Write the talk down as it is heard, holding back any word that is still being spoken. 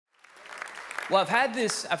Well, I've had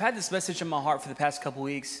this message in my heart for the past couple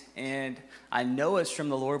weeks, and I know it's from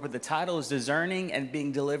the Lord, but the title is Discerning and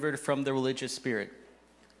Being Delivered from the Religious Spirit.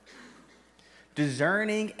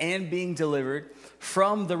 Discerning and being delivered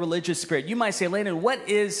from the religious spirit. You might say, Landon, what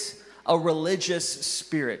is a religious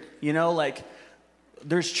spirit? You know, like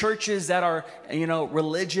there's churches that are,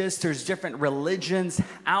 religious. There's different religions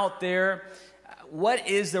out there. What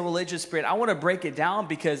is the religious spirit? I want to break it down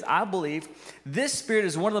because I believe this spirit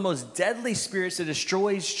is one of the most deadly spirits that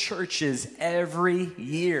destroys churches every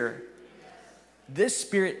year. This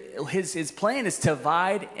spirit, his plan is to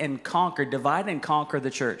divide and conquer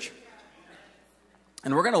the church.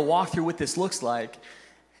 And we're going to walk through what this looks like.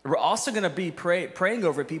 We're also going to be praying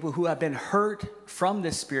over people who have been hurt from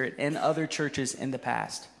this spirit in other churches in the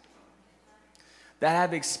past, that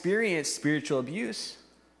have experienced spiritual abuse,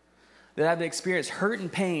 that have experienced hurt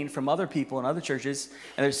and pain from other people in other churches.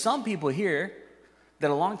 And there's some people here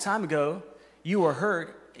that a long time ago, you were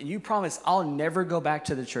hurt and you promised, I'll never go back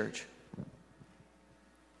to the church.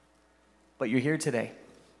 But you're here today.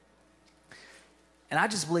 And I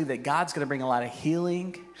just believe that God's going to bring a lot of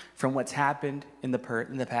healing from what's happened in the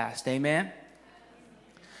past. Amen?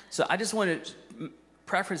 So I just want to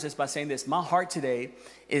preface this by saying this. My heart today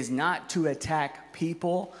is not to attack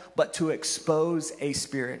people, but to expose a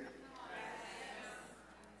spirit.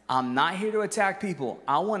 I'm not here to attack people.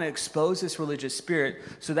 I want to expose this religious spirit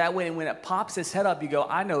so that way when it pops its head up, you go,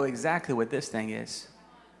 I know exactly what this thing is.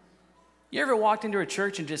 You ever walked into a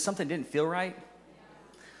church and just something didn't feel right?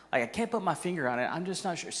 Like, I can't put my finger on it. I'm just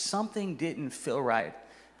not sure. Something didn't feel right.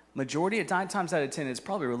 Majority of 9 times out of 10, it's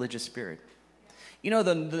probably a religious spirit. You know,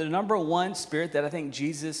 the number one spirit that I think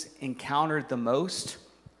Jesus encountered the most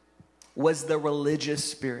was the religious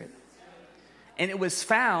spirit. And it was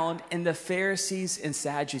found in the Pharisees and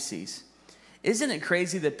Sadducees. Isn't it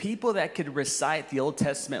crazy that people that could recite the Old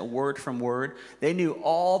Testament word from word, they knew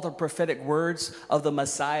all the prophetic words of the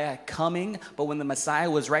Messiah coming, but when the Messiah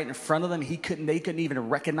was right in front of them, they couldn't even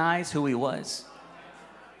recognize who he was.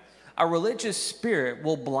 A religious spirit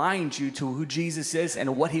will blind you to who Jesus is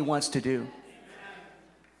and what he wants to do.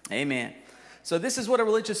 Amen. So this is what a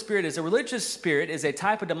religious spirit is. A religious spirit is a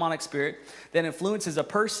type of demonic spirit that influences a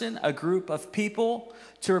person, a group of people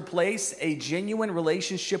to replace a genuine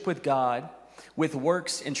relationship with God with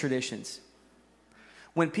works and traditions.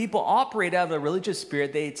 When people operate out of a religious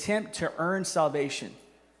spirit, they attempt to earn salvation.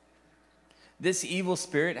 This evil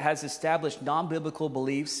spirit has established non-biblical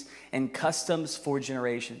beliefs and customs for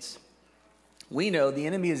generations. We know the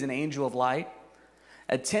enemy is an angel of light,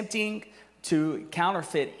 attempting to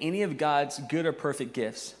counterfeit any of God's good or perfect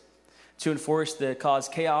gifts, to cause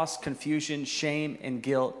chaos, confusion, shame, and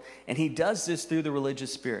guilt. And he does this through the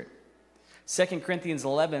religious spirit. 2 Corinthians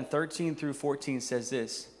 11, 13 through 14 says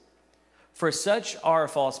this: For such are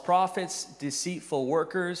false prophets, deceitful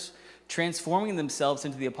workers, transforming themselves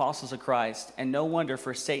into the apostles of Christ. And no wonder,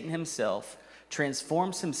 for Satan himself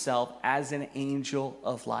transforms himself as an angel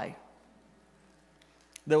of light.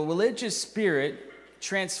 The religious spirit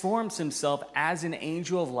transforms himself as an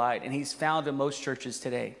angel of light, and he's found in most churches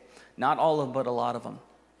today. Not all of them, but a lot of them.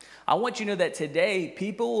 I want you to know that today,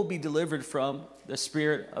 people will be delivered from the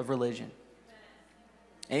spirit of religion.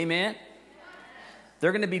 Amen?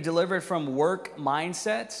 They're going to be delivered from work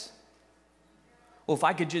mindsets. Well, if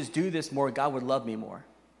I could just do this more, God would love me more.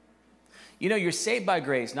 You know, you're saved by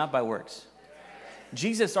grace, not by works.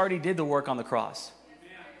 Jesus already did the work on the cross.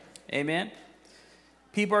 Amen?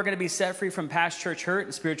 People are going to be set free from past church hurt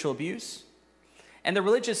and spiritual abuse. And the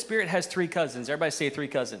religious spirit has 3 cousins. Everybody say 3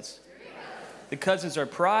 cousins. The cousins are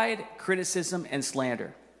pride, criticism, and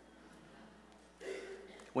slander.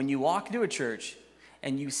 When you walk into a church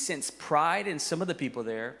and you sense pride in some of the people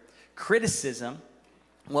there, criticism,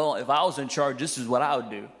 well, if I was in charge, this is what I would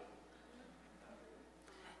do.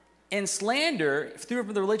 And slander, through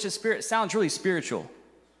the religious spirit, sounds really spiritual.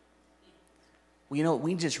 Well, you know,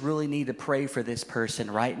 we just really need to pray for this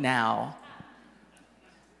person right now.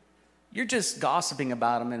 You're just gossiping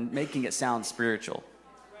about them and making it sound spiritual.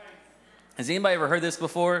 Has anybody ever heard this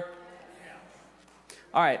before?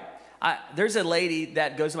 All right. There's a lady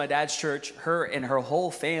that goes to my dad's church. Her and her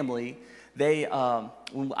whole family,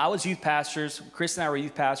 when I was youth pastors, Chris and I were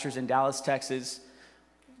youth pastors in Dallas, Texas.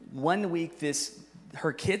 One week,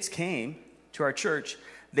 her kids came to our church.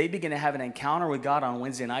 They began to have an encounter with God on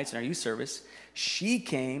Wednesday nights in our youth service. She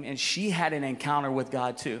came and she had an encounter with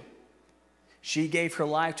God too. She gave her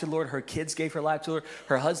life to the Lord. Her kids gave her life to the Lord.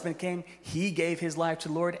 Her husband came. He gave his life to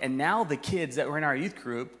the Lord. And now the kids that were in our youth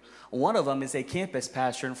group, one of them is a campus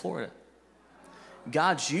pastor in Florida.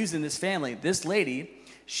 God's using this family. This lady,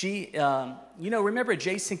 she, remember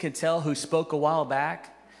Jason Cattell who spoke a while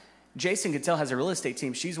back? Jason Cattell has a real estate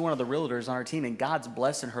team. She's one of the realtors on our team, and God's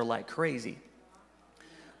blessing her like crazy.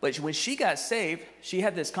 But when she got saved, she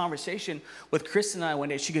had this conversation with Chris and I one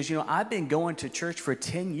day. She goes, I've been going to church for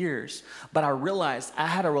 10 years, but I realized I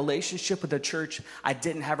had a relationship with the church. I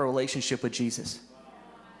didn't have a relationship with Jesus.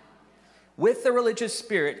 With the religious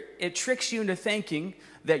spirit, it tricks you into thinking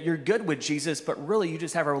that you're good with Jesus, but really you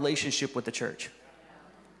just have a relationship with the church.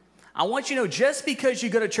 I want you to know, just because you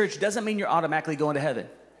go to church doesn't mean you're automatically going to heaven.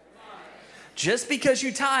 Just because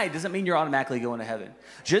you tithe doesn't mean you're automatically going to heaven.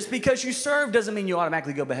 Just because you serve doesn't mean you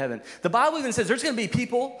automatically go to heaven. The Bible even says there's going to be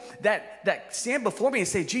people that stand before me and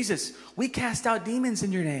say, Jesus, we cast out demons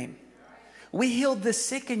in your name. We healed the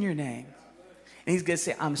sick in your name. And he's going to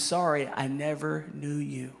say, I'm sorry, I never knew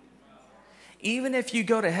you. Even if you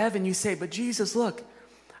go to heaven, you say, but Jesus, look,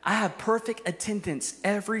 I have perfect attendance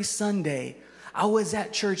every Sunday. I was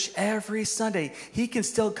at church every Sunday. He can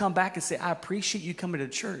still come back and say, I appreciate you coming to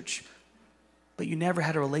church, but you never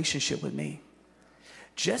had a relationship with me.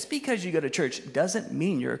 Just because you go to church doesn't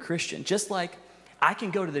mean you're a Christian. Just like I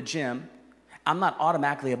can go to the gym, I'm not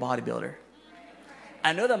automatically a bodybuilder.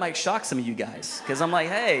 I know that might shock some of you guys because I'm like,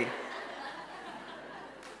 hey.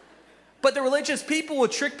 But the religious people will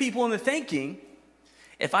trick people into thinking,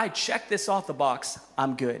 if I check this off the box,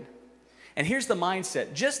 I'm good. And here's the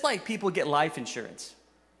mindset. Just like people get life insurance.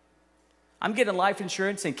 I'm getting life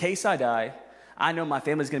insurance in case I die. I know my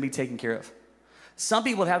family's going to be taken care of. Some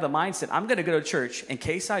people have the mindset, I'm going to go to church. In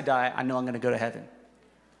case I die, I know I'm going to go to heaven.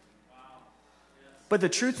 Wow. Yes. But the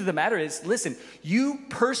truth of the matter is, listen, you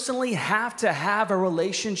personally have to have a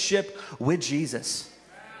relationship with Jesus.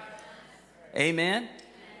 Amen?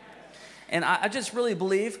 And I just really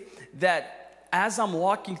believe that as I'm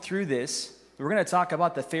walking through this, we're going to talk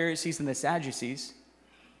about the Pharisees and the Sadducees,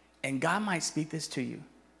 and God might speak this to you.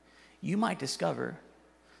 You might discover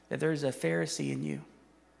that there's a Pharisee in you.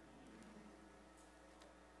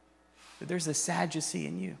 That there's a Sadducee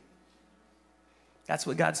in you. That's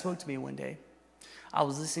what God spoke to me one day. I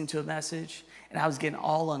was listening to a message, and I was getting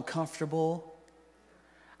all uncomfortable.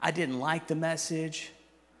 I didn't like the message.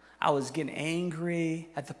 I was getting angry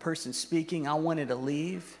at the person speaking. I wanted to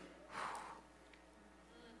leave.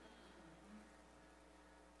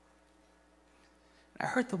 I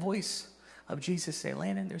heard the voice of Jesus say,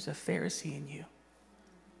 Landon, there's a Pharisee in you.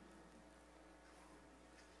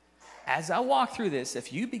 As I walk through this,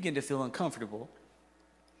 if you begin to feel uncomfortable,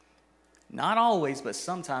 not always, but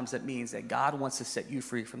sometimes that means that God wants to set you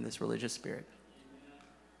free from this religious spirit.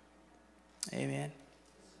 Amen.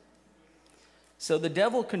 So the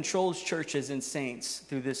devil controls churches and saints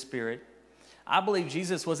through this spirit. I believe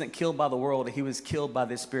Jesus wasn't killed by the world. He was killed by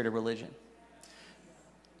this spirit of religion.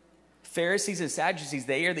 Pharisees and Sadducees,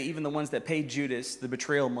 they are even the ones that paid Judas the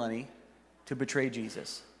betrayal money to betray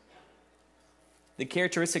Jesus. The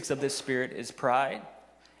characteristics of this spirit is pride,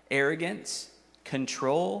 arrogance,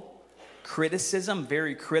 control, criticism,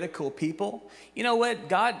 very critical people. You know what?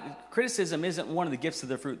 Criticism isn't one of the gifts of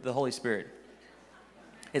the fruit of the Holy Spirit.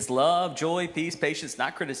 It's love, joy, peace, patience,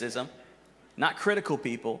 not criticism, not critical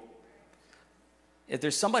people. If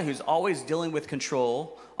there's somebody who's always dealing with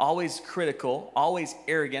control, always critical, always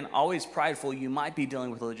arrogant, always prideful, you might be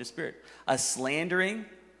dealing with a religious spirit. A slandering,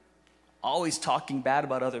 always talking bad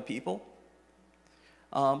about other people.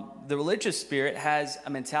 The religious spirit has a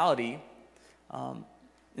mentality, and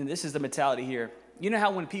this is the mentality here. You know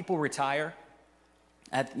how when people retire,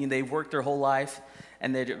 they've worked their whole life,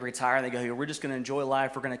 and they retire, and they go, we're just going to enjoy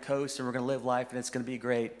life, we're going to coast, and we're going to live life, and it's going to be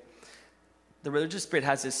great. The religious spirit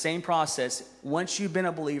has this same process. Once you've been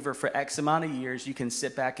a believer for X amount of years, you can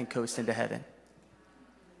sit back and coast into heaven.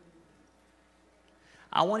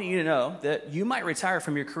 I want you to know that you might retire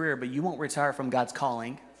from your career, but you won't retire from God's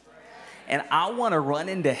calling. And I want to run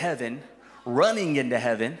into heaven, running into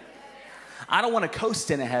heaven. I don't want to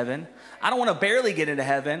coast into heaven. I don't want to barely get into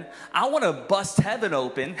heaven. I want to bust heaven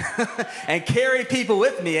open and carry people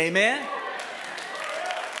with me, amen?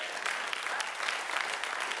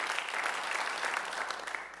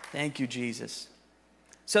 Thank you, Jesus.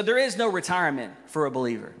 So there is no retirement for a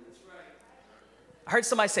believer. I heard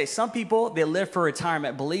somebody say, some people, they live for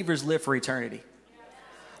retirement. Believers live for eternity.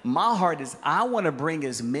 My heart is, I want to bring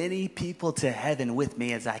as many people to heaven with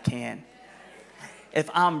me as I can. If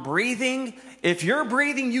I'm breathing, if you're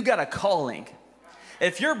breathing, you got a calling.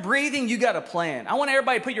 If you're breathing, you got a plan. I want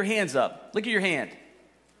everybody to put your hands up. Look at your hand.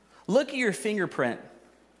 Look at your fingerprint.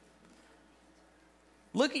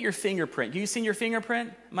 Look at your fingerprint. You seen your fingerprint?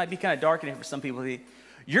 It might be kind of dark in here for some people.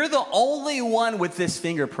 You're the only one with this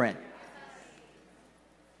fingerprint.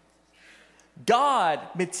 God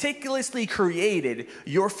meticulously created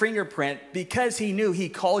your fingerprint because he knew he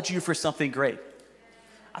called you for something great.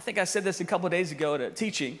 I think I said this a couple of days ago at a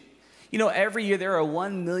teaching. You know, every year there are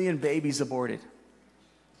 1 million babies aborted.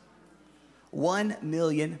 1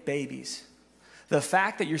 million babies. The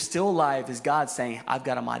fact that you're still alive is God saying, I've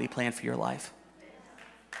got a mighty plan for your life.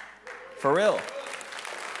 For real.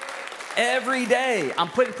 Every day. I'm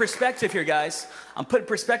putting perspective here, guys. I'm putting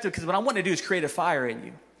perspective because what I want to do is create a fire in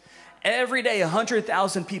you. Every day,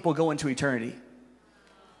 100,000 people go into eternity.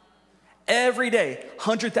 Every day,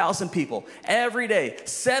 100,000 people. Every day,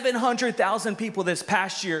 700,000 people this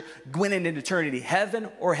past year went into eternity. Heaven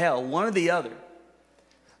or hell, one or the other.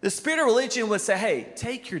 The spirit of religion would say, hey,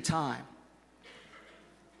 take your time.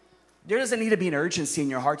 There doesn't need to be an urgency in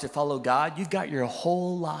your heart to follow God. You've got your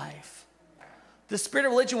whole life. The spirit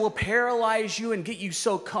of religion will paralyze you and get you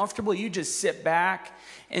so comfortable, you just sit back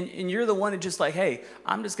and you're the one that just like, hey,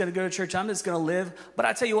 I'm just going to go to church. I'm just going to live. But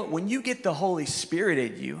I tell you what, when you get the Holy Spirit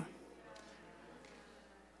in you,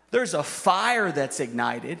 there's a fire that's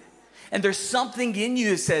ignited, and there's something in you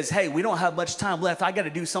that says, hey, we don't have much time left. I got to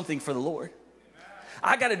do something for the Lord.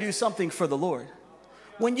 I got to do something for the Lord.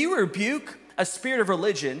 When you rebuke a spirit of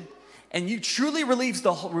religion and you truly get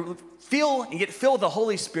filled with the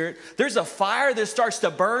Holy Spirit, there's a fire that starts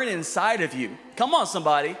to burn inside of you. Come on,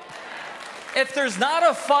 somebody. If there's not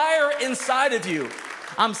a fire inside of you,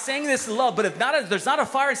 I'm saying this in love, but if there's not a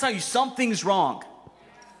fire inside you, something's wrong.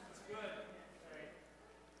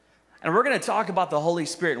 And we're going to talk about the Holy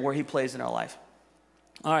Spirit and where he plays in our life.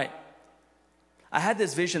 All right. I had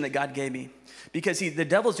this vision that God gave me because the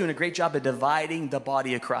devil's doing a great job of dividing the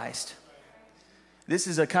body of Christ. This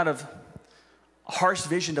is a kind of harsh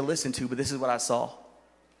vision to listen to, but this is what I saw.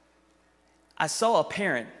 I saw a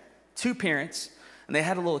parent, 2 parents, and they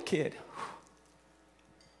had a little kid.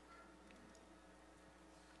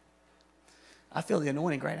 I feel the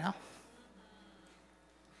anointing right now.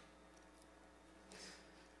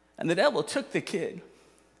 And the devil took the kid,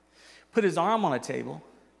 put his arm on a table,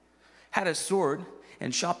 had a sword,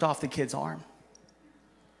 and chopped off the kid's arm.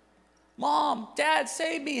 Mom, Dad,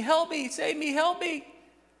 save me, help me, save me, help me.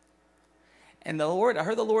 And I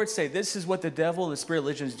heard the Lord say, this is what the devil and the spirit of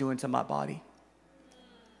religion is doing to my body.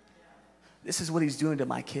 This is what he's doing to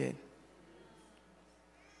my kid.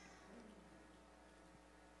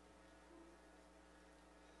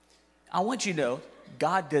 I want you to know,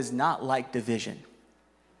 God does not like division.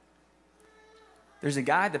 There's a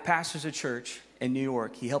guy that pastors a church in New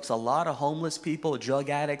York. He helps a lot of homeless people,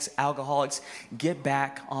 drug addicts, alcoholics get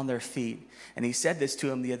back on their feet. And he said this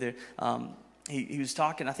to him the other, he was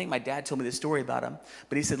talking, I think my dad told me this story about him,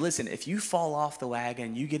 but he said, listen, if you fall off the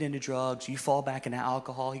wagon, you get into drugs, you fall back into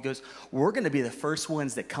alcohol, he goes, we're going to be the first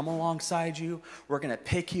ones that come alongside you. We're going to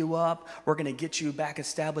pick you up. We're going to get you back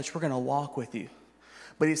established. We're going to walk with you.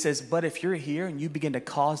 But he says, but if you're here and you begin to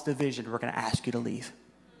cause division, we're going to ask you to leave.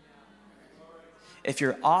 If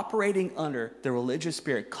you're operating under the religious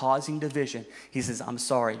spirit causing division, he says, I'm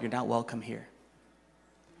sorry, you're not welcome here.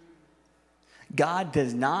 God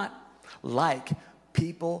does not like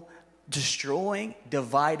people destroying,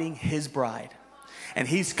 dividing his bride. And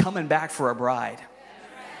he's coming back for a bride.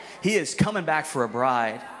 He is coming back for a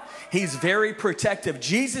bride. He's very protective.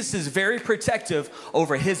 Jesus is very protective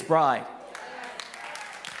over his bride.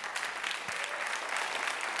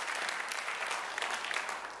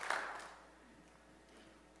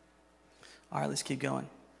 All right, let's keep going.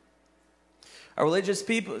 A religious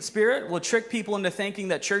spirit will trick people into thinking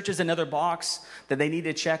that church is another box that they need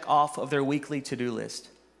to check off of their weekly to-do list.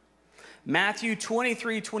 Matthew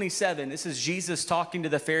 23:27, this is Jesus talking to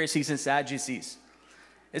the Pharisees and Sadducees.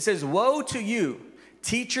 It says, woe to you,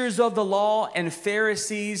 teachers of the law and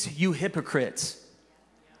Pharisees, you hypocrites.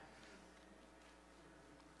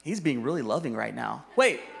 He's being really loving right now.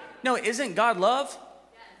 Wait, no, isn't God love?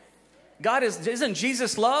 Isn't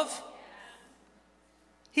Jesus love?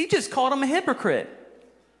 He just called him a hypocrite.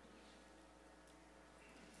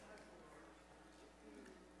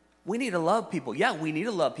 We need to love people. Yeah, we need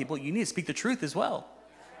to love people. You need to speak the truth as well.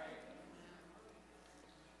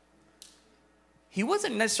 He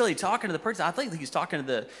wasn't necessarily talking to the person. I think he was talking to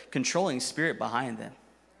the controlling spirit behind them.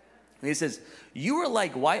 And he says, you are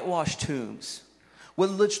like whitewashed tombs,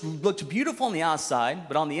 which looked beautiful on the outside,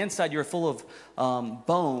 but on the inside you're full of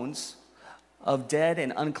bones of dead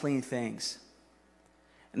and unclean things.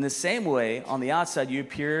 In the same way, on the outside, you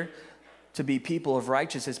appear to be people of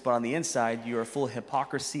righteousness, but on the inside, you are full of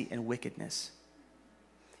hypocrisy and wickedness.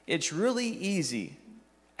 It's really easy,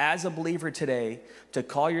 as a believer today, to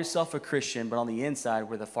call yourself a Christian, but on the inside,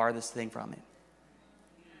 we're the farthest thing from it.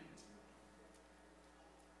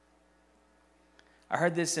 I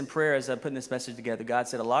heard this in prayer as I put this message together. God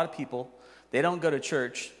said a lot of people, they don't go to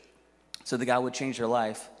church so that God would change their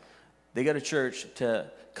life. They go to church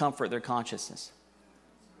to comfort their consciousness.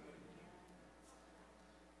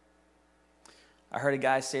 I heard a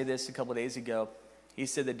guy say this a couple of days ago. He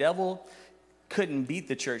said the devil couldn't beat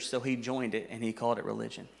the church, so he joined it, and he called it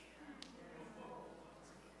religion.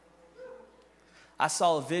 I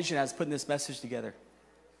saw a vision as I was putting this message together.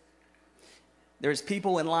 There's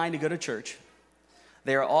people in line to go to church.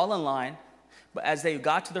 They are all in line, but as they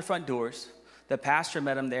got to their front doors, the pastor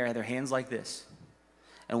met them there, had their hands like this.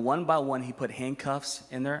 And one by one, he put handcuffs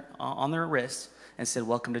on their wrists and said,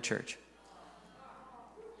 "Welcome to church."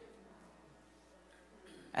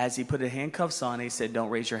 As he put the handcuffs on, he said, "Don't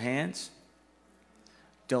raise your hands.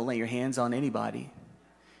 Don't lay your hands on anybody.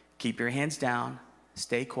 Keep your hands down.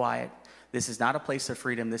 Stay quiet. This is not a place of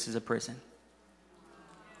freedom. This is a prison."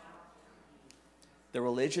 The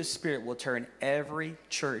religious spirit will turn every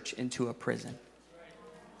church into a prison.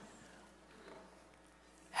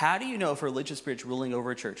 How do you know if a religious spirit's ruling over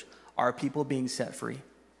a church? Are people being set free?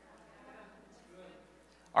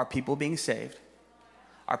 Are people being saved?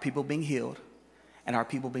 Are people being healed? And are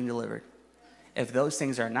people being delivered? If those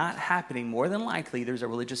things are not happening, more than likely there's a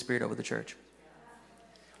religious spirit over the church.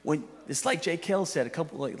 It's like Jay Kell said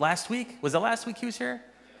last week. Was it last week he was here?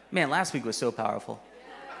 Man, last week was so powerful.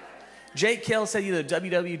 Jay Kell said,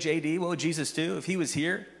 WWJD, what would Jesus do? If he was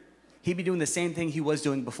here, he'd be doing the same thing he was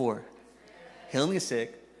doing before. Healing the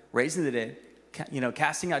sick, raising the dead,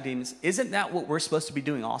 casting out demons. Isn't that what we're supposed to be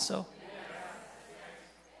doing also?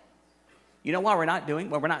 You know why we're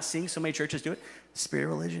not seeing so many churches do it? Spirit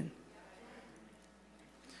religion.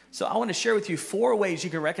 So I want to share with you 4 ways you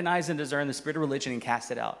can recognize and discern the spirit of religion and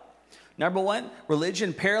cast it out. Number 1,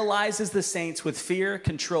 religion paralyzes the saints with fear,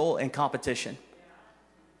 control, and competition.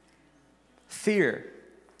 Fear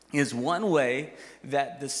is one way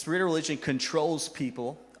that the spirit of religion controls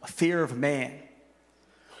people, a fear of man.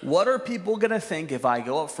 What are people going to think if I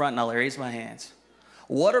go up front and I raise my hands?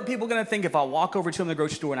 What are people going to think if I walk over to them in the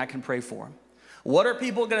grocery store and I can pray for them? What are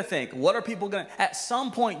people going to think? At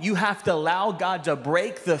some point, you have to allow God to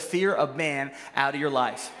break the fear of man out of your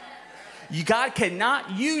life. God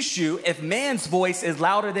cannot use you if man's voice is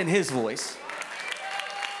louder than his voice.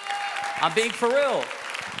 I'm being for real.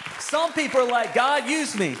 Some people are like, "God,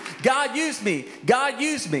 use me. God, use me. God,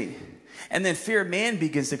 use me." And then fear of man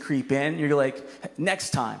begins to creep in. You're like,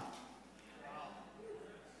 "Next time.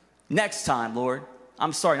 Next time, Lord.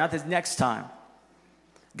 I'm sorry, not this next time."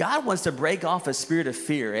 God wants to break off a spirit of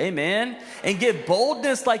fear, amen? And give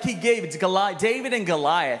boldness like he gave it to David and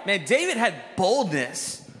Goliath. Man, David had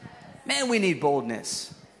boldness. Man, we need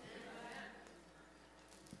boldness.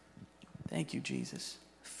 Thank you, Jesus.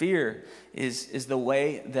 Fear is the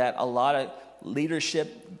way that a lot of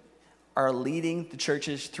leadership are leading the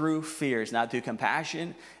churches through fear. It's not through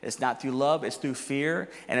compassion. It's not through love. It's through fear.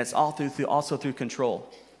 And it's also through control.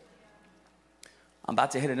 I'm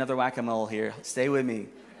about to hit another whack-a-mole here. Stay with me.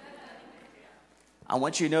 I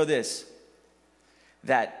want you to know this,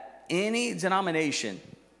 that any denomination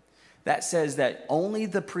that says that only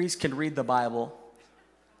the priest can read the Bible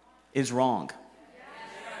is wrong.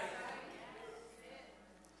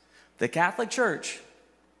 The Catholic Church,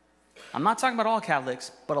 I'm not talking about all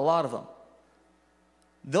Catholics, but a lot of them,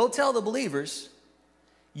 they'll tell the believers,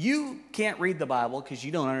 "You can't read the Bible because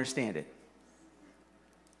you don't understand it.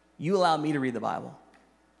 You allow me to read the Bible."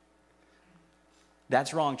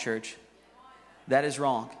 That's wrong, church. That is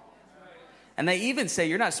wrong. And they even say,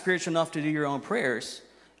 "You're not spiritual enough to do your own prayers.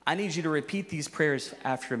 I need you to repeat these prayers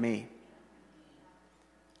after me."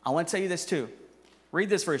 I want to tell you this too. Read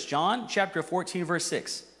this verse, John chapter 14, verse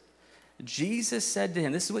 6. Jesus said to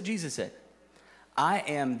him, this is what Jesus said, "I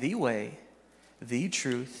am the way, the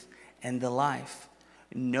truth, and the life.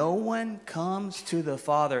 No one comes to the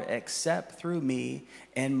Father except through me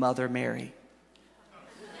and Mother Mary."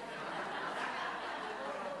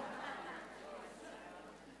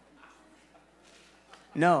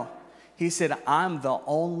 No, he said, "I'm the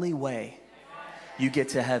only way you get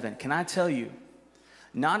to heaven." Can I tell you,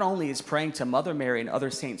 not only is praying to Mother Mary and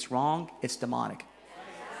other saints wrong, it's demonic.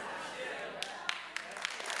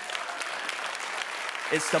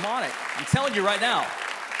 It's demonic. I'm telling you right now.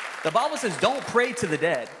 The Bible says don't pray to the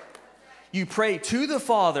dead. You pray to the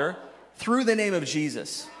Father through the name of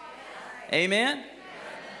Jesus. Amen?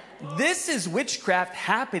 This is witchcraft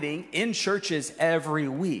happening in churches every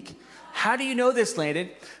week. How do you know this, Landon?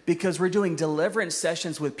 Because we're doing deliverance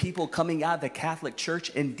sessions with people coming out of the Catholic Church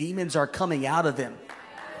and demons are coming out of them.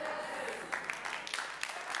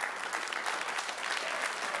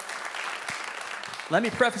 Let me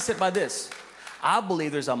preface it by this. I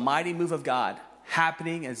believe there's a mighty move of God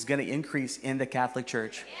happening and it's going to increase in the Catholic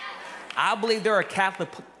Church. I believe there are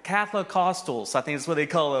Catholicostals, I think that's what they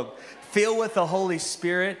call them, filled with the Holy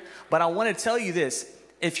Spirit. But I want to tell you this.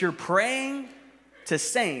 If you're praying to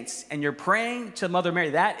saints and you're praying to Mother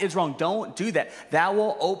Mary, that is wrong. Don't do that. That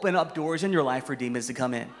will open up doors in your life for demons to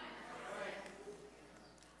come in.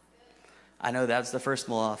 I know that's the first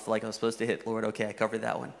off, like I was supposed to hit, Lord. Okay, I covered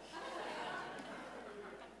that one.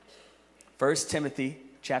 1 Timothy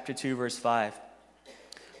chapter 2, verse 5.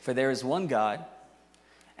 For there is one God,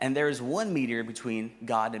 and there is one mediator between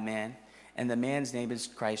God and man, and the man's name is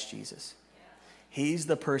Christ Jesus. He's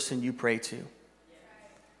the person you pray to.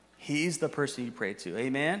 He's the person you pray to.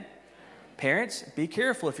 Amen? Parents, be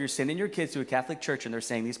careful if you're sending your kids to a Catholic church and they're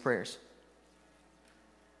saying these prayers.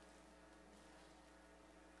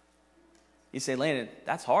 You say, Landon,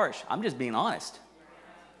 that's harsh. I'm just being honest.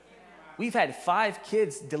 We've had 5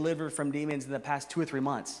 kids delivered from demons in the past 2 or 3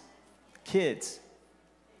 months. Kids.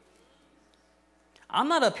 I'm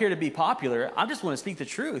not up here to be popular. I just want to speak the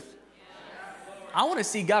truth. I want to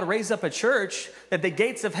see God raise up a church that the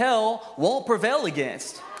gates of hell won't prevail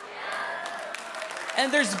against.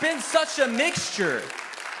 And there's been such a mixture.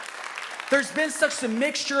 There's been such a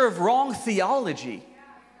mixture of wrong theology.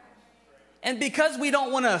 And because we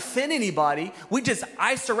don't want to offend anybody, we just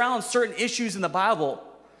ice around certain issues in the Bible.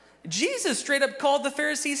 Jesus straight up called the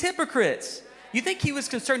Pharisees hypocrites. You think he was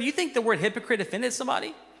concerned? You think the word hypocrite offended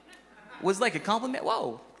somebody? Was like a compliment?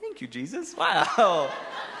 Whoa, thank you, Jesus. Wow.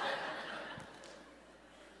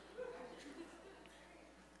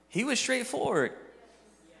 He was straightforward.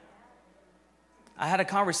 I had a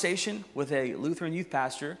conversation with a Lutheran youth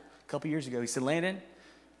pastor a couple years ago. He said, Landon,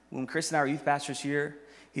 when Chris and I were youth pastors here,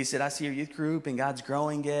 he said, I see your youth group and God's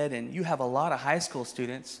growing it, and you have a lot of high school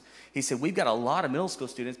students. He said, we've got a lot of middle school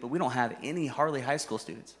students, but we don't have any hardly high school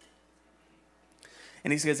students.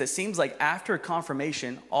 And he says, it seems like after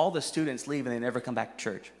confirmation, all the students leave and they never come back to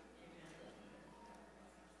church.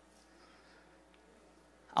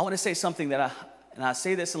 I want to say something that and I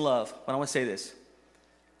say this in love, but I want to say this.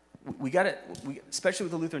 We got to, especially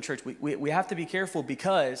with the Lutheran church, we have to be careful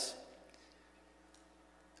because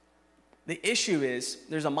the issue is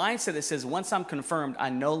there's a mindset that says once I'm confirmed, I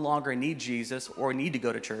no longer need Jesus or need to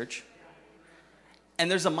go to church.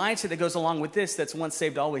 And there's a mindset that goes along with this that's once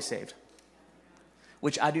saved, always saved,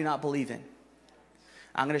 which I do not believe in.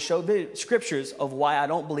 I'm going to show the scriptures of why I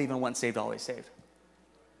don't believe in once saved, always saved.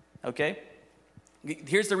 Okay?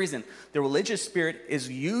 Here's the reason. The religious spirit is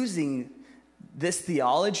using this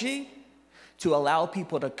theology to allow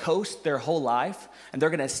people to coast their whole life, and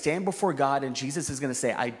they're going to stand before God, and Jesus is going to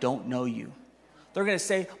say, I don't know you. They're going to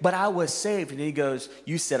say, but I was saved. And he goes,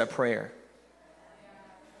 you said a prayer.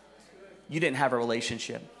 You didn't have a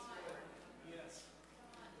relationship.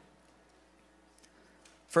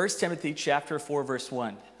 1 Timothy chapter 4, verse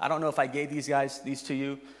 1. I don't know if I gave these to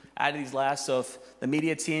you. I added these last, so if the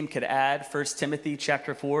media team could add 1 Timothy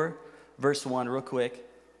chapter 4, verse 1 real quick.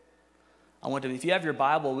 I want to, if you have your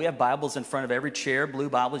Bible, we have Bibles in front of every chair, blue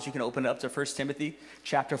Bibles. You can open it up to 1 Timothy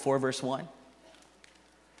chapter 4, verse 1.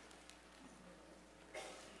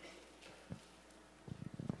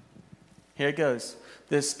 Here it goes.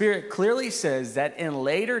 The Spirit clearly says that in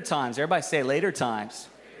later times, everybody say later times,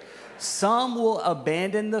 some will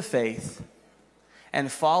abandon the faith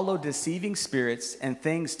and follow deceiving spirits and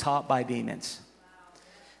things taught by demons.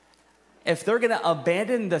 If they're going to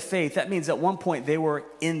abandon the faith, that means at one point they were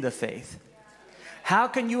in the faith. How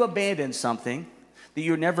can you abandon something that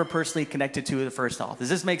you're never personally connected to the first off? Does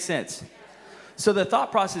this make sense? So the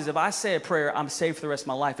thought process, if I say a prayer, I'm saved for the rest of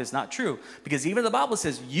my life, is not true. Because even the Bible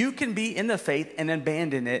says you can be in the faith and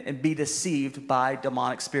abandon it and be deceived by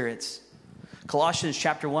demonic spirits. Colossians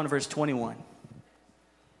chapter 1, verse 21. I'm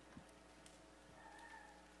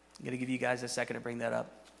going to give you guys a second to bring that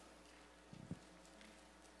up.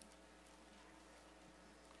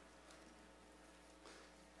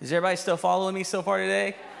 Is everybody still following me so far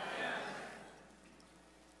today?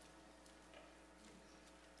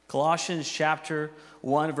 Colossians chapter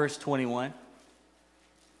 1, verse 21.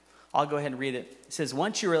 I'll go ahead and read it. It says,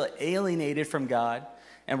 once you were alienated from God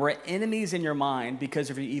and were enemies in your mind because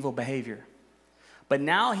of your evil behavior. But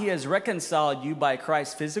now he has reconciled you by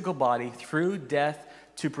Christ's physical body through death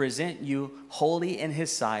to present you holy in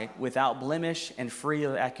his sight, without blemish and free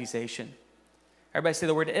of accusation. Everybody say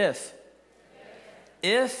the word if.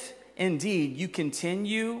 If indeed you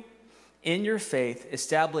continue in your faith,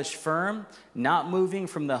 established firm, not moving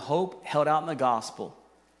from the hope held out in the gospel.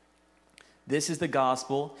 This is the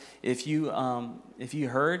gospel. If you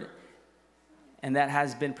heard, and that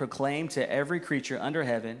has been proclaimed to every creature under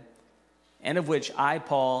heaven, and of which I,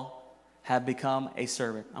 Paul, have become a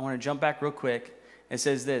servant. I want to jump back real quick. It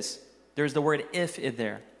says this. There's the word if in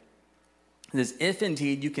there. It says, if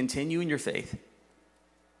indeed you continue in your faith,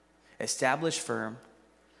 established firm,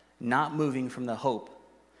 not moving from the hope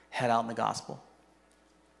head out in the gospel.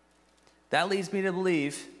 That leads me to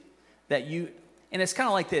believe that you, and it's kind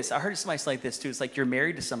of like this. I heard somebody say like this too. It's like you're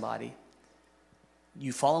married to somebody.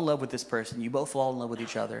 You fall in love with this person. You both fall in love with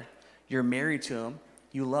each other. You're married to him.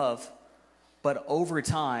 You love. But over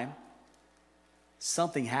time,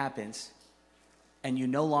 something happens, and you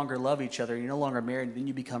no longer love each other. You're no longer married, and then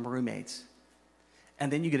you become roommates.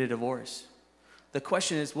 And then you get a divorce. The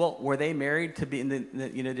question is, well, were they married to be in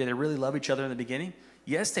did they really love each other in the beginning?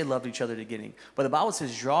 Yes, they loved each other in the beginning. But the Bible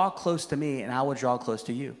says, draw close to me, and I will draw close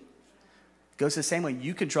to you. It goes the same way.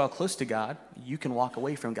 You can draw close to God. You can walk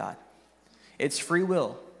away from God. It's free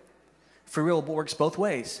will. Free will works both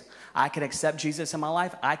ways. I can accept Jesus in my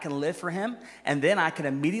life. I can live for him. And then I can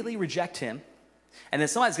immediately reject him. And then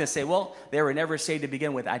somebody's going to say, well, they were never saved to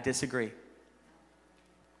begin with. I disagree.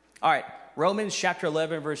 All right. Romans chapter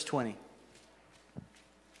 11, verse 20.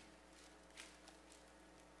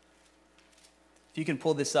 If you can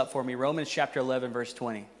pull this up for me. Romans chapter 11, verse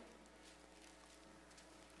 20.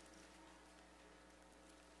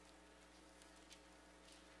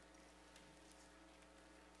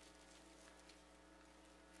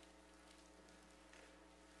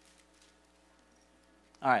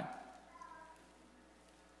 All right.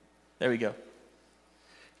 There we go.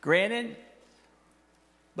 Granted,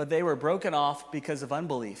 but they were broken off because of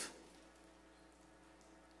unbelief.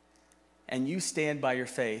 And you stand by your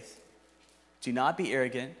faith. Do not be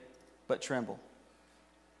arrogant, but tremble.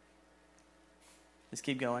 Let's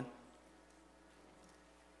keep going.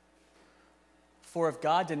 For if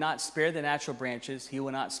God did not spare the natural branches, he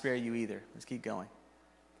will not spare you either. Let's keep going.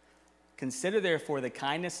 Consider therefore the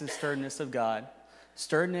kindness and sternness of God,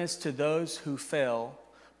 sternness to those who fail,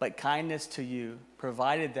 but kindness to you,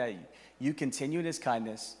 provided that you continue in his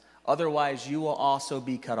kindness. Otherwise, you will also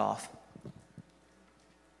be cut off.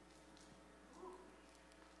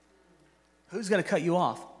 Who's going to cut you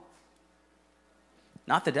off?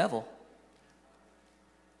 Not the devil.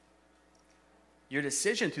 Your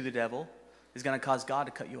decision through the devil is going to cause God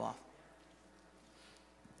to cut you off.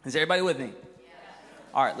 Is everybody with me? Yes.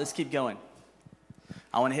 All right, let's keep going.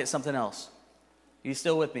 I want to hit something else. Are you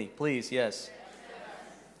still with me? Please, yes.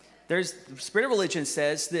 The spirit of religion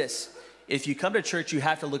says this. If you come to church, you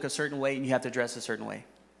have to look a certain way and you have to dress a certain way.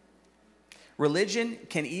 Religion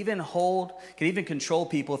can even control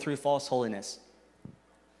people through false holiness.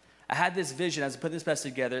 I had this vision as I put this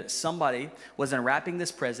message together. Somebody was unwrapping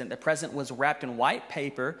this present. The present was wrapped in white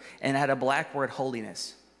paper and had a black word,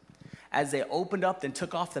 holiness. As they opened up and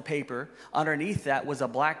took off the paper, underneath that was a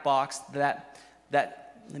black box that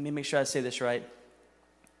let me make sure I say this right.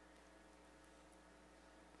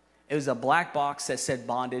 It was a black box that said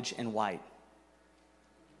bondage in white.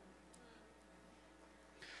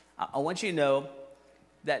 I want you to know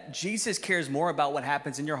that Jesus cares more about what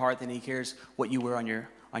happens in your heart than he cares what you wear on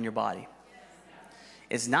your body.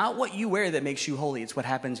 It's not what you wear that makes you holy. It's what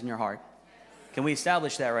happens in your heart. Can we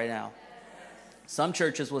establish that right now? Some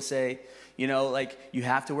churches will say, like you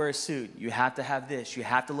have to wear a suit. You have to have this. You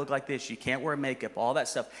have to look like this. You can't wear makeup, all that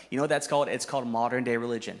stuff. You know what that's called? It's called modern day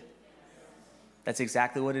religion. That's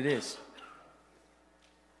exactly what it is.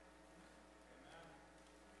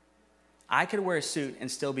 I could wear a suit and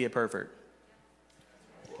still be a pervert.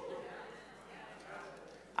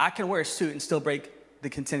 I can wear a suit and still break the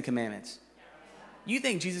 10 commandments. You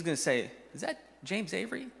think Jesus is going to say, is that James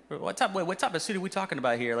Avery? What type of suit are we talking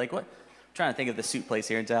about here? Like what? I'm trying to think of the suit place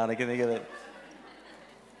here in town. I can think of it.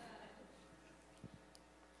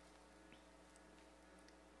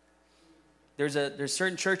 There's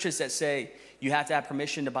certain churches that say you have to have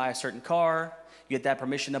permission to buy a certain car. You have to have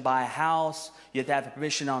permission to buy a house. You have to have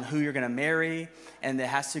permission on who you're going to marry. And it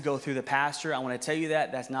has to go through the pastor. I want to tell you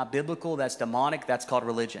that's not biblical. That's demonic. That's called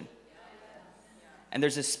religion. And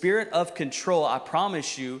there's a spirit of control, I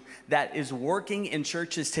promise you, that is working in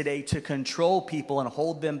churches today to control people and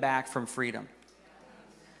hold them back from freedom.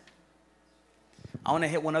 I want to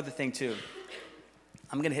hit one other thing too.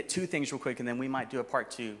 I'm going to hit two things real quick, and then we might do a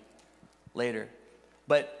part two later.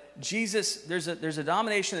 But Jesus, there's a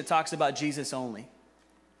denomination that talks about Jesus only,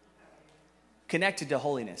 connected to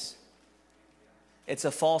holiness. It's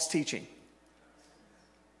a false teaching.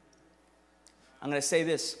 I'm going to say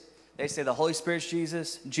this. They say the Holy Spirit's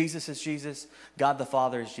Jesus, Jesus is Jesus, God the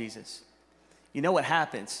Father is Jesus. You know what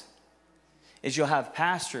happens is you'll have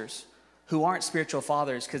pastors who aren't spiritual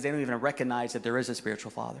fathers because they don't even recognize that there is a spiritual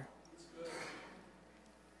father.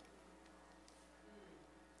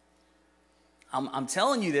 I'm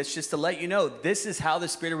telling you this just to let you know this is how the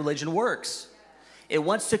spirit of religion works. It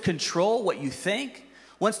wants to control what you think,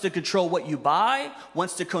 wants to control what you buy,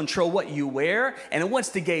 wants to control what you wear, and it wants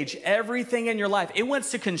to gauge everything in your life. It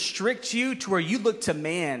wants to constrict you to where you look to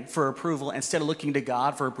man for approval instead of looking to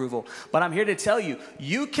God for approval. But I'm here to tell you,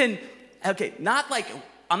 you can, not like,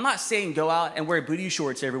 I'm not saying go out and wear booty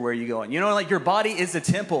shorts everywhere you go. You know, like your body is a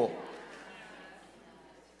temple.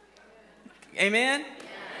 Amen?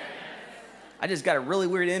 I just got a really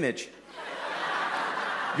weird image.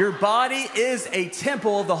 Your body is a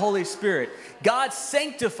temple of the Holy Spirit. God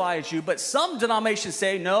sanctifies you, but some denominations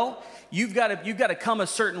say, no, you've got to come a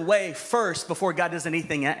certain way first before God does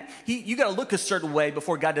anything. You got to look a certain way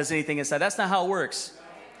before God does anything inside. That's not how it works.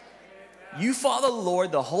 You follow the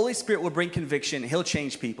Lord, the Holy Spirit will bring conviction. He'll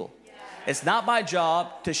change people. It's not my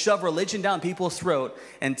job to shove religion down people's throat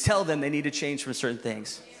and tell them they need to change from certain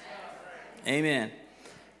things. Amen.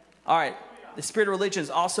 All right. The spirit of religion is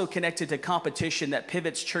also connected to competition that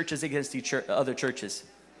pivots churches against other churches.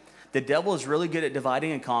 The devil is really good at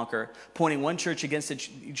dividing and conquer, pointing one church against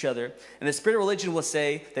each other. And the spirit of religion will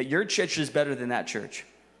say that your church is better than that church.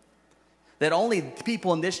 That only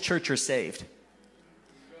people in this church are saved.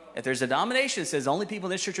 If there's a denomination that says only people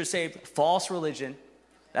in this church are saved, false religion,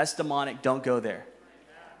 that's demonic, don't go there.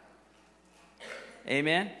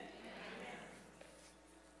 Amen?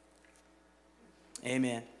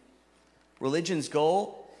 Amen. Religion's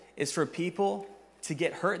goal is for people to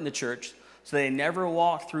get hurt in the church so they never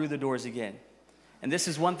walk through the doors again. And this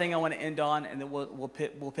is one thing I want to end on, and then we'll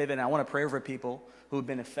pivot. And I want to pray over people who have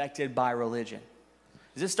been affected by religion.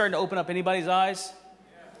 Is this starting to open up anybody's eyes?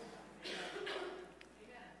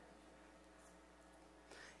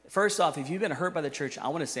 First off, if you've been hurt by the church, I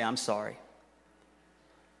want to say I'm sorry.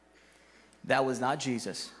 That was not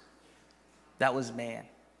Jesus. That was man.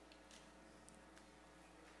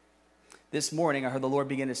 This morning, I heard the Lord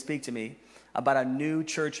begin to speak to me about a new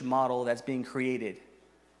church model that's being created.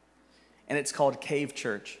 And it's called Cave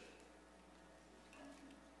Church.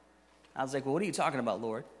 I was like, well, what are you talking about,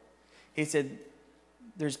 Lord? He said,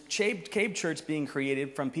 there's Cave Church being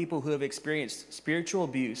created from people who have experienced spiritual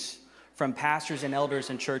abuse from pastors and elders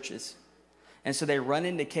in churches. And so they run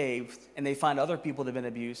into caves and they find other people that have been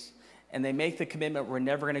abused. And they make the commitment, we're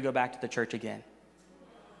never going to go back to the church again.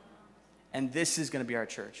 And this is going to be our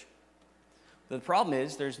church. The problem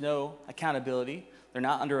is there's no accountability. They're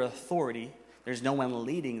not under authority. There's no one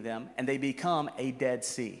leading them. And they become a Dead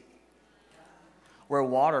Sea where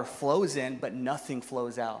water flows in, but nothing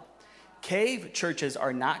flows out. Cave churches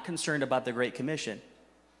are not concerned about the Great Commission.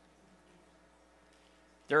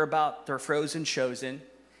 They're frozen, chosen.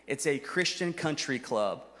 It's a Christian country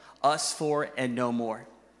club. Us for and no more.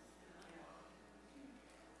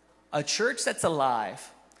 A church that's alive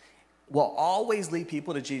will always lead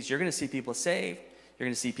people to Jesus. You're going to see people saved. You're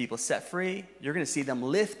going to see people set free. You're going to see them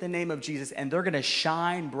lift the name of Jesus, and they're going to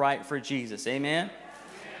shine bright for Jesus. Amen?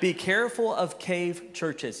 Be careful of cave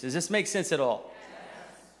churches. Does this make sense at all?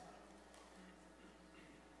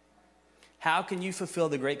 How can you fulfill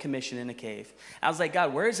the Great Commission in a cave? I was like,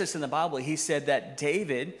 God, where is this in the Bible? He said that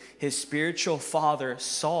David, his spiritual father,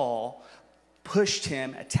 Saul, pushed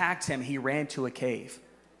him, attacked him. He ran to a cave.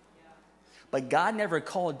 But God never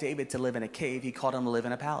called David to live in a cave. He called him to live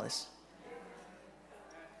in a palace.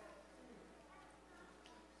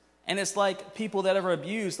 And it's like people that ever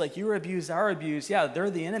abused, like you were abused, are abused. Yeah, they're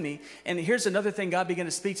the enemy. And here's another thing God began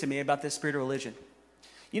to speak to me about this spirit of religion.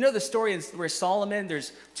 You know the story where Solomon,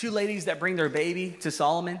 there's two ladies that bring their baby to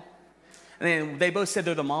Solomon. And then they both said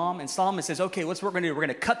they're the mom. And Solomon says, okay, what's what we're going to do? We're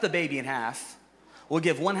going to cut the baby in half. We'll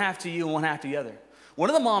give one half to you and one half to the other. One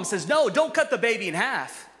of the moms says, no, don't cut the baby in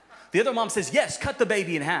half. The other mom says, yes, cut the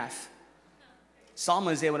baby in half.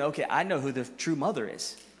 Solomon is able to, okay, I know who the true mother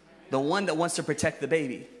is. The one that wants to protect the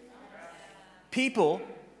baby. People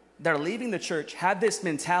that are leaving the church have this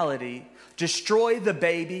mentality, destroy the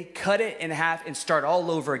baby, cut it in half, and start all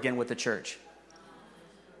over again with the church.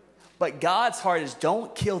 But God's heart is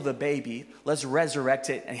don't kill the baby. Let's resurrect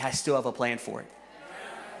it, and I still have a plan for it.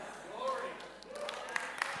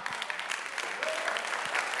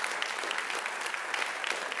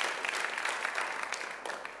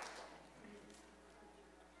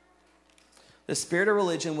 The spirit of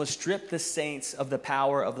religion will strip the saints of the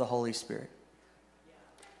power of the Holy Spirit.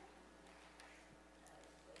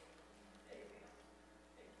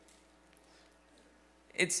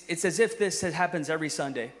 It's as if this happens every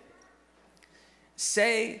Sunday.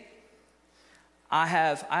 Say I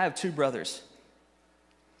have two brothers,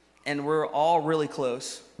 and we're all really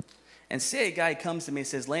close. And say a guy comes to me and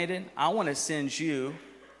says, Landon, I want to send you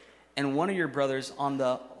and one of your brothers on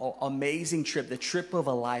the amazing trip, the trip of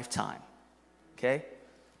a lifetime. Okay?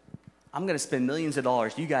 I'm going to spend millions of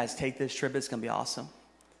dollars. You guys take this trip. It's going to be awesome.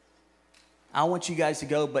 I want you guys to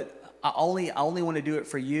go, but I only want to do it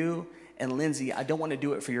for you and Lindsay. I don't want to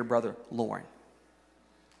do it for your brother, Lauren.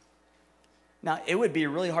 Now, it would be a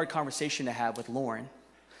really hard conversation to have with Lauren,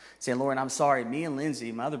 saying, Lauren, I'm sorry, me and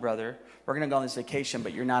Lindsay, my other brother, we're going to go on this vacation,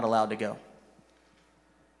 but you're not allowed to go.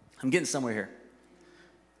 I'm getting somewhere here.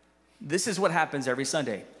 This is what happens every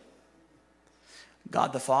Sunday.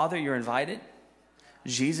 God the Father, you're invited.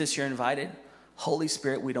 Jesus, you're invited. Holy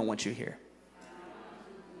Spirit, we don't want you here.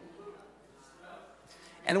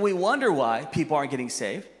 And we wonder why people aren't getting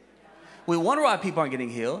saved. We wonder why people aren't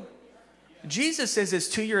getting healed. Jesus says it's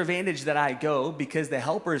to your advantage that I go because the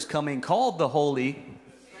helper is coming called the Holy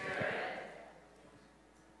Spirit.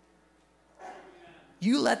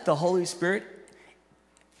 You let the Holy Spirit,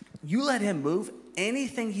 you let him move,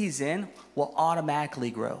 anything he's in will automatically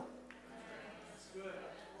grow.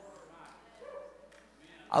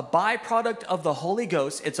 A byproduct of the Holy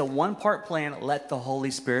Ghost, it's a one-part plan, let the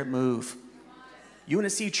Holy Spirit move. You want to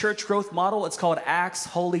see church growth model? It's called Acts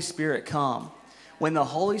Holy Spirit Come. When the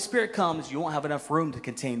Holy Spirit comes, you won't have enough room to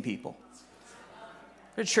contain people.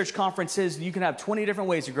 There's church conferences, you can have 20 different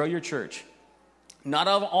ways to grow your church. Not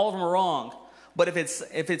all of them are wrong, but if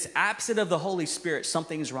it's absent of the Holy Spirit,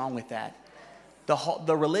 something's wrong with that.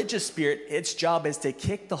 The religious spirit, its job is to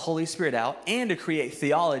kick the Holy Spirit out and to create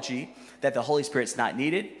theology that the Holy Spirit's not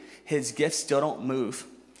needed. His gifts still don't move.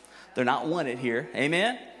 They're not wanted here.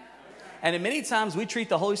 Amen? And many times we treat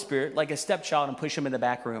the Holy Spirit like a stepchild and push him in the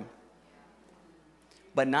back room.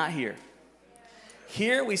 But not here.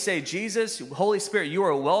 Here we say, Jesus, Holy Spirit, you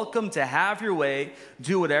are welcome to have your way.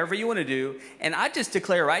 Do whatever you want to do. And I just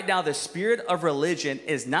declare right now the spirit of religion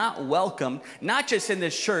is not welcome, not just in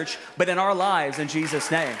this church, but in our lives in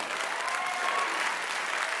Jesus' name.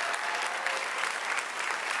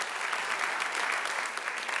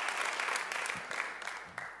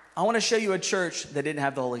 I want to show you a church that didn't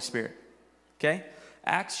have the Holy Spirit. Okay?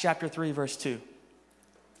 Acts chapter 3, verse 2.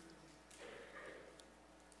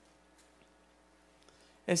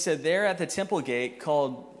 It said, there at the temple gate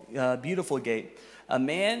called Beautiful Gate, a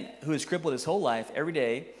man who was crippled his whole life, every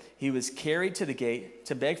day, he was carried to the gate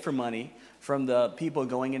to beg for money from the people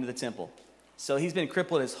going into the temple. So he's been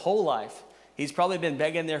crippled his whole life. He's probably been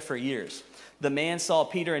begging there for years. The man saw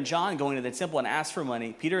Peter and John going to the temple and asked for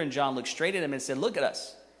money. Peter and John looked straight at him and said, look at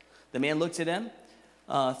us. The man looked at him,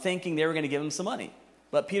 thinking they were going to give him some money.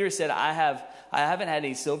 But Peter said, I haven't had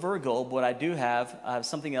any silver or gold, but what I do have, I have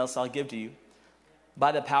something else I'll give to you.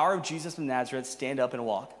 By the power of Jesus of Nazareth, stand up and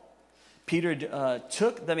walk. Peter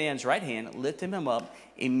took the man's right hand, lifted him up.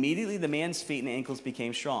 Immediately the man's feet and ankles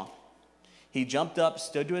became strong. He jumped up,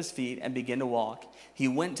 stood to his feet, and began to walk. He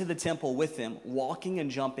went to the temple with them, walking and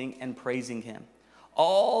jumping and praising him.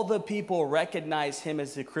 All the people recognized him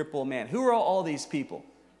as the crippled man. Who are all these people?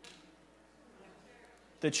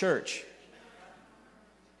 The church.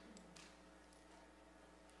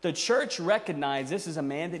 The church recognized this is a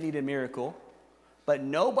man that needed a miracle, but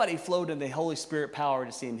nobody flowed in the Holy Spirit power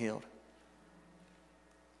to see him healed.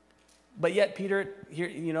 But yet Peter,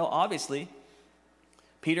 here, obviously,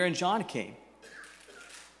 Peter and John came.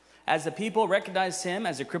 As the people recognized him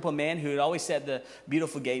as a crippled man who had always sat at the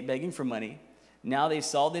beautiful gate begging for money, now they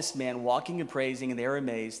saw this man walking and praising, and they were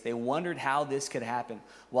amazed. They wondered how this could happen.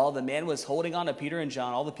 While the man was holding on to Peter and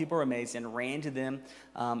John, all the people were amazed and ran to them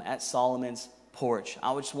at Solomon's porch.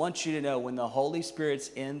 I just want you to know, when the Holy Spirit's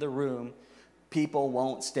in the room, people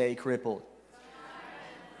won't stay crippled.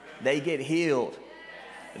 They get healed.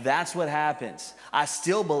 That's what happens. I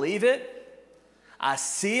still believe it. I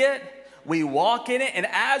see it. We walk in it. And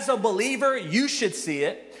as a believer, you should see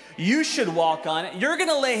it. You should walk on it. You're going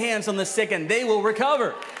to lay hands on the sick and they will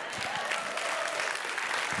recover.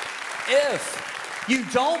 If you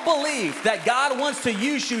don't believe that God wants to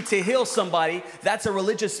use you to heal somebody, that's a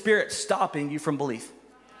religious spirit stopping you from belief.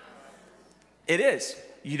 It is.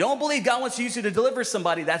 You don't believe God wants to use you to deliver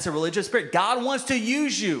somebody, that's a religious spirit. God wants to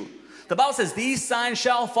use you. The Bible says, these signs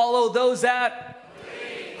shall follow those that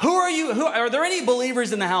believe. Who are you? Are there any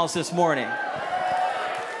believers in the house this morning?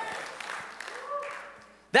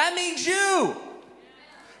 That means you.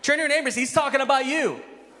 Turn to your neighbors, he's talking about you.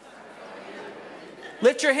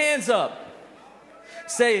 Lift your hands up.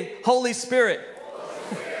 Say, Holy Spirit,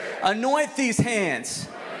 anoint these hands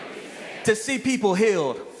to see people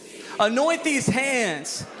healed. Anoint these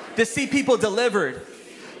hands to see people delivered.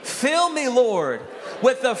 Fill me, Lord,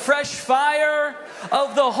 with the fresh fire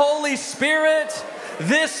of the Holy Spirit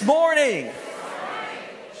this morning.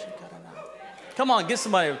 Come on, give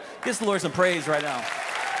the Lord some praise right now.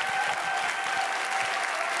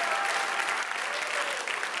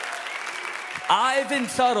 Ivan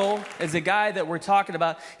Tuttle is a guy that we're talking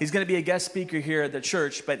about. He's going to be a guest speaker here at the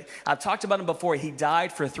church, but I've talked about him before. He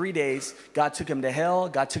died for 3 days. God took him to hell.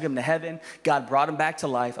 God took him to heaven. God brought him back to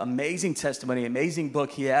life. Amazing testimony, amazing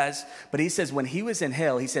book he has. But he says when he was in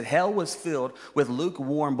hell, he said hell was filled with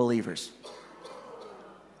lukewarm believers.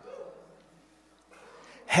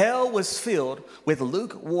 Hell was filled with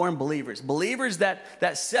lukewarm believers. Believers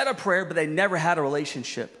that said a prayer, but they never had a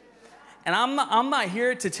relationship. And I'm not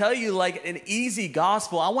here to tell you like an easy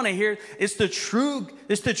gospel. I want to hear it's the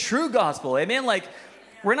true gospel. Amen. Like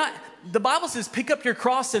the Bible says, pick up your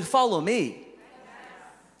cross and follow me.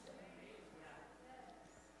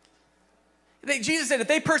 Jesus said, if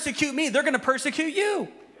they persecute me, they're going to persecute you.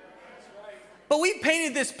 But we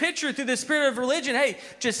painted this picture through the spirit of religion. Hey,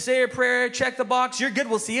 just say a prayer, check the box, you're good,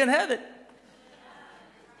 we'll see you in heaven.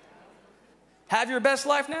 Have your best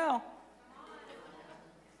life now.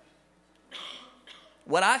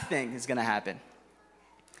 What I think is going to happen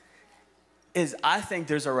is I think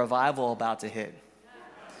there's a revival about to hit.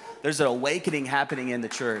 There's an awakening happening in the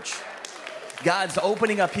church. God's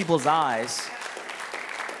opening up people's eyes.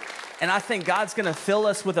 And I think God's going to fill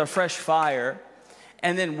us with a fresh fire.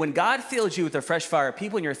 And then when God fills you with a fresh fire,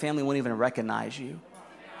 people in your family won't even recognize you.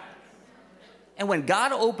 And when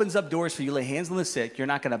God opens up doors for you, lay hands on the sick, you're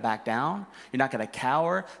not going to back down. You're not going to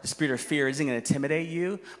cower. The spirit of fear isn't going to intimidate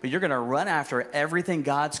you, but you're going to run after everything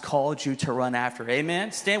God's called you to run after.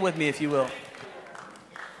 Amen? Stand with me if you will.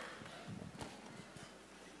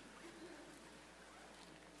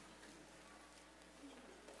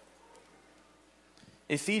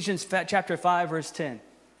 Ephesians chapter 5, verse 10.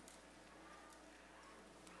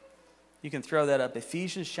 You can throw that up.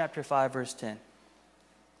 Ephesians chapter 5, verse 10.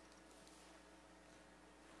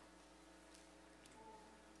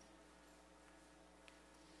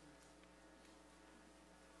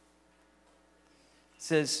 It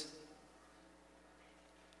says,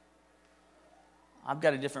 I've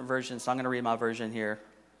got a different version, so I'm going to read my version here.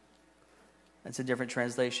 It's a different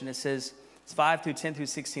translation. It says, it's 5 through 10 through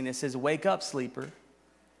 16. It says, wake up, sleeper.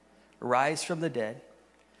 Rise from the dead.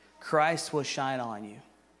 Christ will shine on you.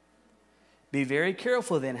 Be very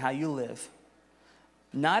careful then how you live,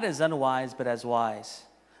 not as unwise, but as wise,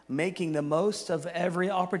 making the most of every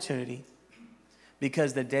opportunity,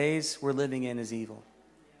 because the days we're living in is evil.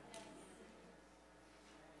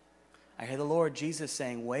 I hear the Lord Jesus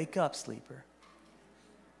saying, wake up, sleeper.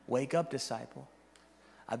 Wake up, disciple.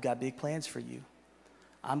 I've got big plans for you.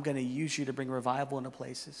 I'm going to use you to bring revival into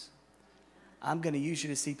places. I'm going to use you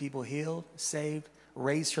to see people healed, saved,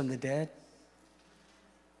 raised from the dead.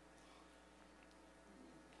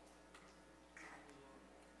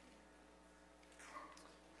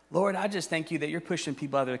 Lord, I just thank you that you're pushing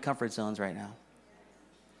people out of their comfort zones right now.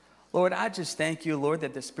 Lord, I just thank you, Lord,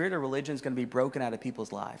 that the spirit of religion is going to be broken out of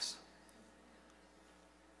people's lives.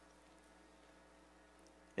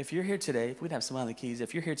 If you're here today, if we'd have someone on the keys,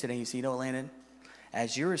 if you're here today and you say, you know what, Landon,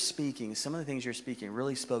 as you were speaking, some of the things you're speaking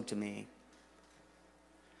really spoke to me.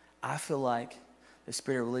 I feel like the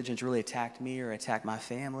spirit of religion's really attacked me or attacked my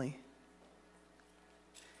family.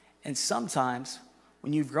 And sometimes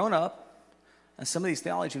when you've grown up, and some of these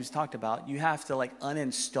theologies we've talked about, you have to like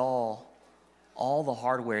uninstall all the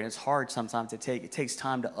hardware. And it's hard sometimes it takes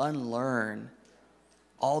time to unlearn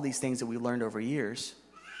all these things that we learned over years.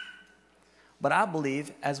 But I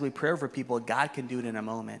believe as we pray over people, God can do it in a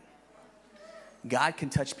moment. God can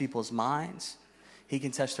touch people's minds. He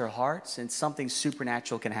can touch their hearts, and something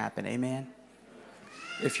supernatural can happen. Amen?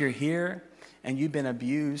 If you're here and you've been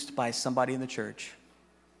abused by somebody in the church,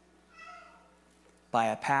 by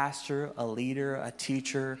a pastor, a leader, a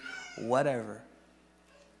teacher, whatever,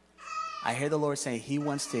 I hear the Lord saying he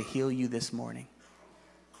wants to heal you this morning.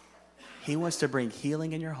 He wants to bring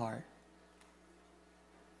healing in your heart.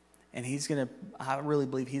 And I really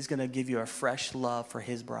believe he's going to give you a fresh love for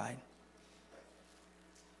his bride.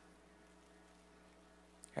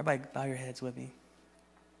 Everybody bow your heads with me.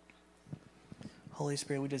 Holy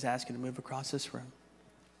Spirit, we just ask you to move across this room.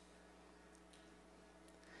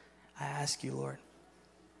 I ask you, Lord,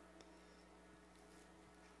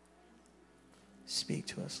 speak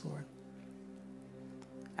to us, Lord.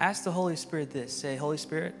 Ask the Holy Spirit this. Say, Holy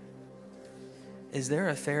Spirit, is there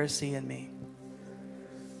a Pharisee in me?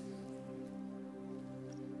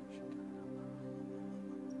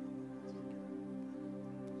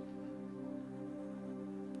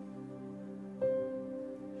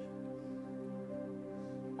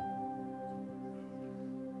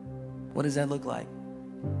 What does that look like?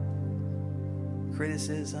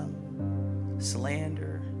 Criticism,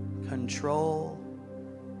 slander, control.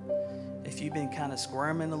 If you've been kind of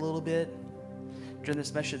squirming a little bit during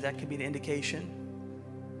this message, that could be an indication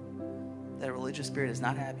that religious spirit is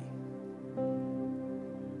not happy.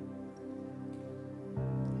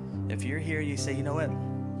 If you're here, you say, you know what?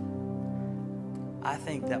 I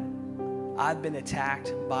think that I've been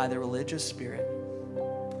attacked by the religious spirit,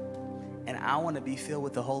 and I want to be filled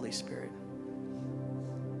with the Holy Spirit.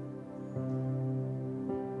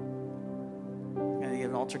 I'm going to give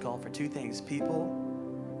an altar call for two things.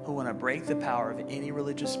 People who want to break the power of any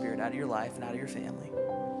religious spirit out of your life and out of your family.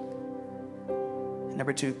 And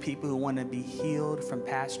number two, people who want to be healed from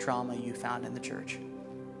past trauma you found in the church.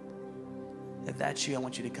 If that's you, I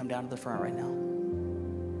want you to come down to the front right now.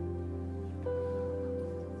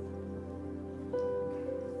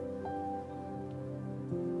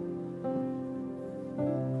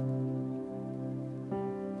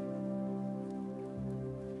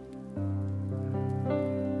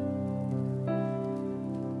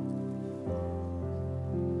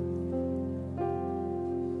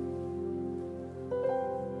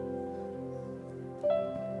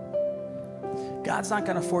 God's not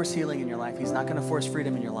going to force healing in your life. He's not going to force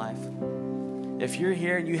freedom in your life. If you're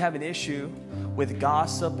here and you have an issue with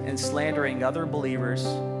gossip and slandering other believers,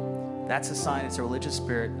 that's a sign it's a religious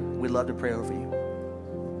spirit. We'd love to pray over you.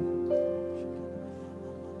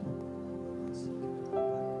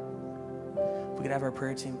 If we could have our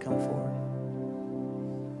prayer team come forward.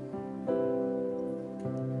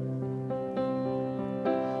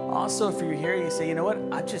 Also, if you're here, you say, you know what?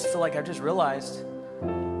 I just feel like I just realized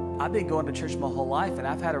I've been going to church my whole life, and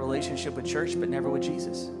I've had a relationship with church, but never with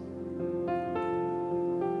Jesus.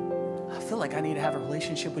 I feel like I need to have a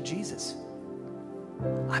relationship with Jesus.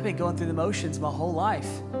 I've been going through the motions my whole life,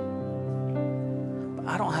 but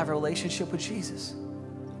I don't have a relationship with Jesus.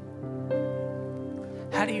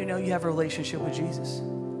 How do you know you have a relationship with Jesus?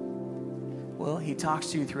 Well, he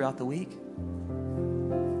talks to you throughout the week.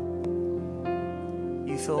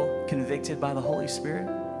 You feel convicted by the Holy Spirit.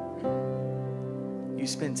 You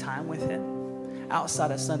spend time with him outside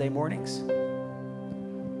of Sunday mornings.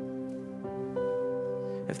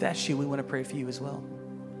 If that's you, we want to pray for you as well.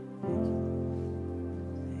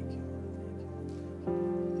 Thank you.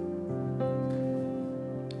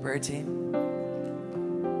 Thank you. Prayer team.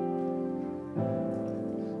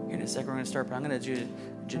 Here in a second, we're going to start. I'm going to do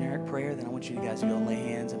a generic prayer. Then I want you guys to go and lay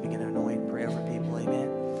hands and begin to anoint and pray over people. Amen.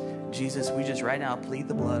 Jesus, we just right now plead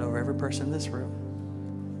the blood over every person in this room.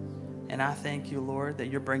 And I thank you, Lord, that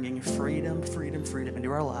you're bringing freedom, freedom, freedom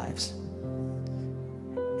into our lives.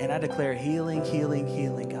 And I declare healing, healing,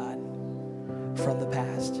 healing, God, from the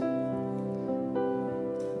past.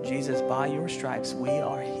 Jesus, by your stripes, we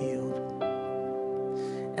are healed.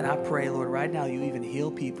 And I pray, Lord, right now you even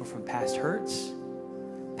heal people from past hurts,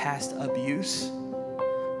 past abuse,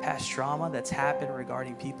 past trauma that's happened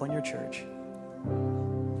regarding people in your church.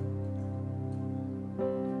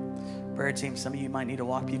 Prayer team, some of you might need to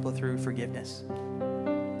walk people through forgiveness.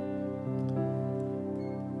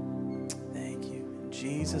 Thank you. In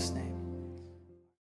Jesus' name.